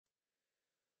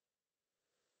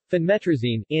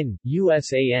Phenmetrazine, in,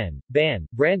 USAN, BAN,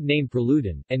 brand name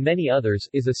Preludin, and many others,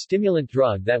 is a stimulant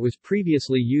drug that was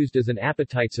previously used as an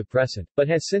appetite suppressant, but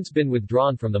has since been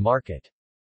withdrawn from the market.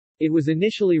 It was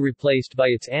initially replaced by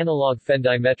its analog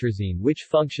phendimetrazine, which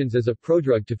functions as a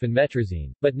prodrug to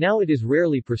phenmetrazine, but now it is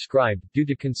rarely prescribed, due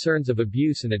to concerns of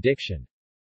abuse and addiction.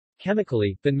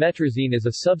 Chemically, phenmetrazine is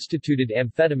a substituted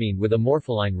amphetamine with a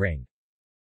morpholine ring.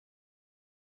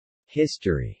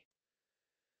 History.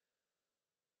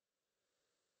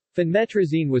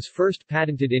 Phenmetrazine was first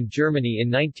patented in Germany in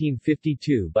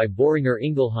 1952 by Boehringer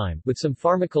Ingelheim, with some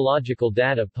pharmacological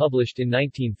data published in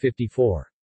 1954.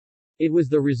 It was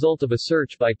the result of a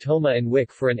search by Thoma and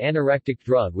Wick for an anorectic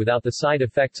drug without the side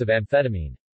effects of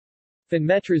amphetamine.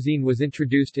 Phenmetrazine was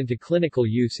introduced into clinical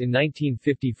use in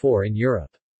 1954 in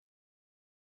Europe.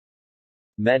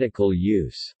 Medical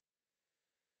use.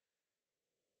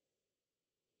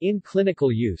 In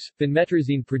clinical use,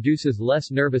 phenmetrazine produces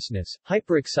less nervousness,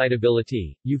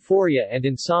 hyperexcitability, euphoria and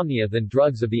insomnia than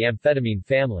drugs of the amphetamine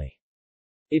family.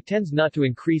 It tends not to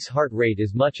increase heart rate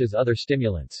as much as other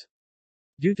stimulants.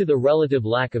 Due to the relative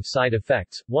lack of side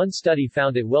effects, one study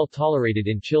found it well tolerated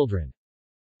in children.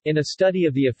 In a study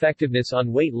of the effectiveness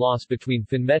on weight loss between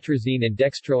phenmetrazine and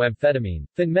dextroamphetamine,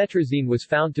 phenmetrazine was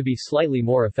found to be slightly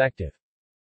more effective.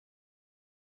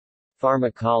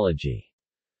 Pharmacology.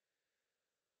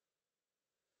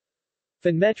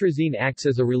 Phenmetrazine acts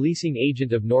as a releasing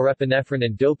agent of norepinephrine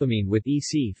and dopamine with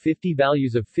EC50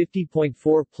 values of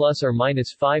 50.4 plus or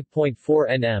minus 5.4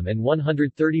 nm and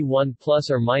 131 plus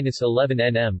or minus 11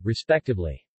 nm,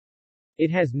 respectively.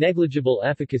 It has negligible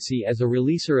efficacy as a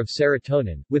releaser of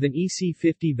serotonin, with an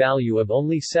EC50 value of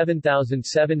only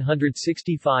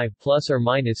 7,765 plus or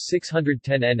minus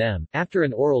 610 nm. After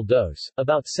an oral dose,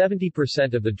 about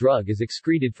 70% of the drug is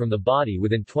excreted from the body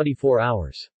within 24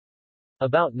 hours.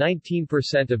 About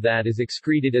 19% of that is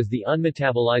excreted as the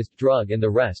unmetabolized drug and the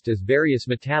rest as various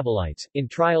metabolites. In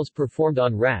trials performed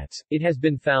on rats, it has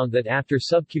been found that after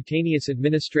subcutaneous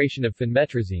administration of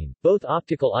phenmetrazine, both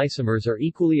optical isomers are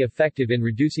equally effective in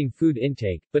reducing food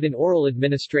intake, but in oral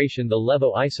administration the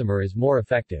levo isomer is more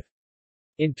effective.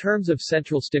 In terms of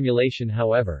central stimulation,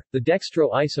 however, the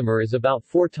dextro isomer is about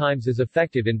 4 times as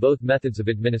effective in both methods of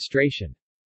administration.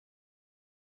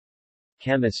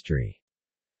 Chemistry.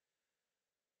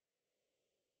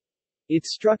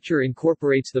 Its structure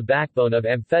incorporates the backbone of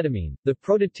amphetamine, the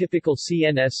prototypical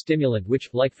CNS stimulant which,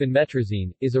 like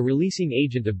phenmetrazine, is a releasing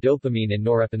agent of dopamine and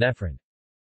norepinephrine.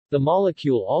 The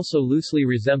molecule also loosely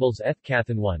resembles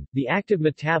ethcathin-1, the active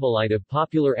metabolite of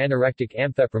popular anorectic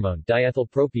amphetamine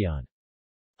diethylpropion.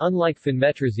 Unlike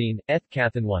phenmetrazine,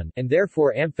 ethcathin-1, and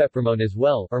therefore amphetamine as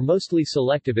well, are mostly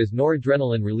selective as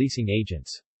noradrenaline-releasing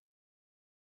agents.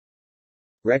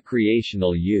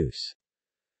 Recreational use.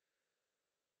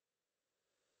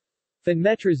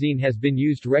 Phenmetrazine has been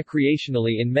used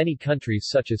recreationally in many countries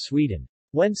such as Sweden.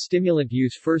 When stimulant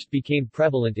use first became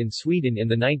prevalent in Sweden in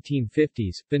the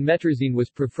 1950s, phenmetrazine was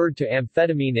preferred to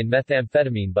amphetamine and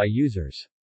methamphetamine by users.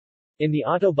 In the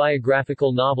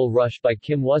autobiographical novel Rush by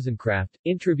Kim Wozencraft,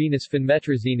 intravenous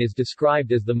phenmetrazine is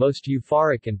described as the most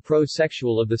euphoric and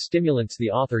pro-sexual of the stimulants the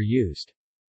author used.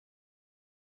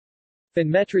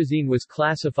 Phenmetrazine was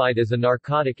classified as a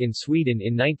narcotic in Sweden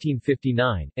in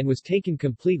 1959, and was taken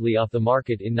completely off the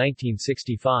market in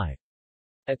 1965.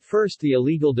 At first the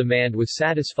illegal demand was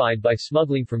satisfied by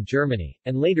smuggling from Germany,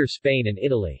 and later Spain and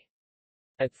Italy.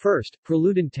 At first,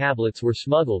 Preludin tablets were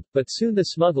smuggled, but soon the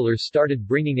smugglers started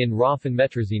bringing in raw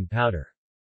phenmetrazine powder.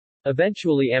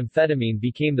 Eventually amphetamine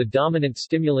became the dominant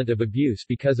stimulant of abuse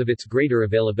because of its greater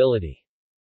availability.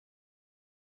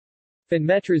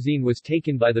 Phenmetrazine was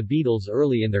taken by the Beatles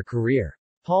early in their career.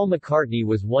 Paul McCartney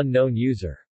was one known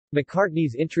user.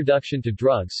 McCartney's introduction to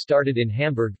drugs started in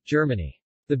Hamburg, Germany.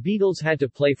 The Beatles had to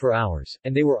play for hours,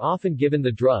 and they were often given the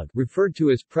drug, referred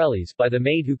to as prellies, by the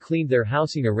maid who cleaned their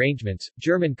housing arrangements,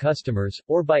 German customers,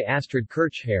 or by Astrid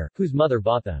Kirchherr, whose mother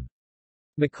bought them.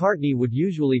 McCartney would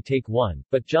usually take 1,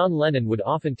 but John Lennon would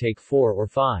often take 4 or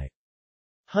 5.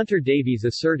 Hunter Davies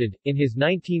asserted, in his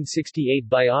 1968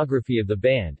 biography of the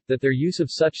band, that their use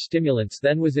of such stimulants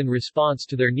then was in response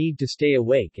to their need to stay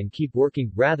awake and keep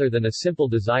working, rather than a simple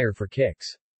desire for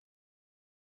kicks.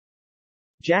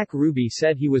 Jack Ruby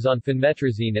said he was on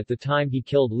phenmetrazine at the time he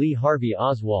killed Lee Harvey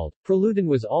Oswald. Preludin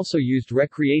was also used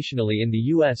recreationally in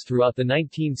the U.S. throughout the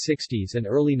 1960s and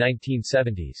early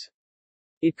 1970s.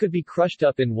 It could be crushed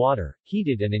up in water,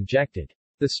 heated and injected.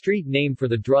 The street name for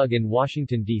the drug in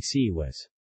Washington, D.C. was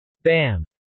BAM.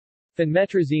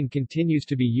 Phenmetrazine continues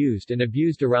to be used and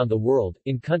abused around the world,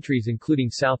 in countries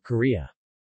including South Korea.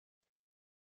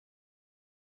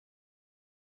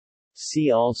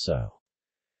 See also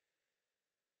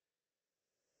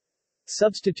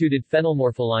Substituted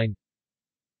phenylmorpholine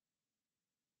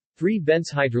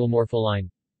 3-benzhydrylmorpholine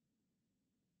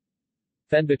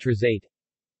Phenmetrazate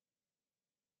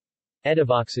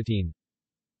Etivoxetine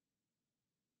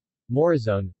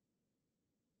Morazone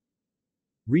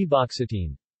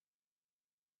Reboxetine.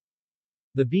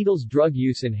 The Beatles' drug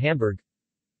use in Hamburg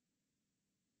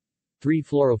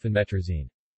 3-fluorophenmetrazine.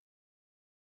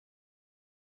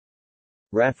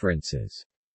 References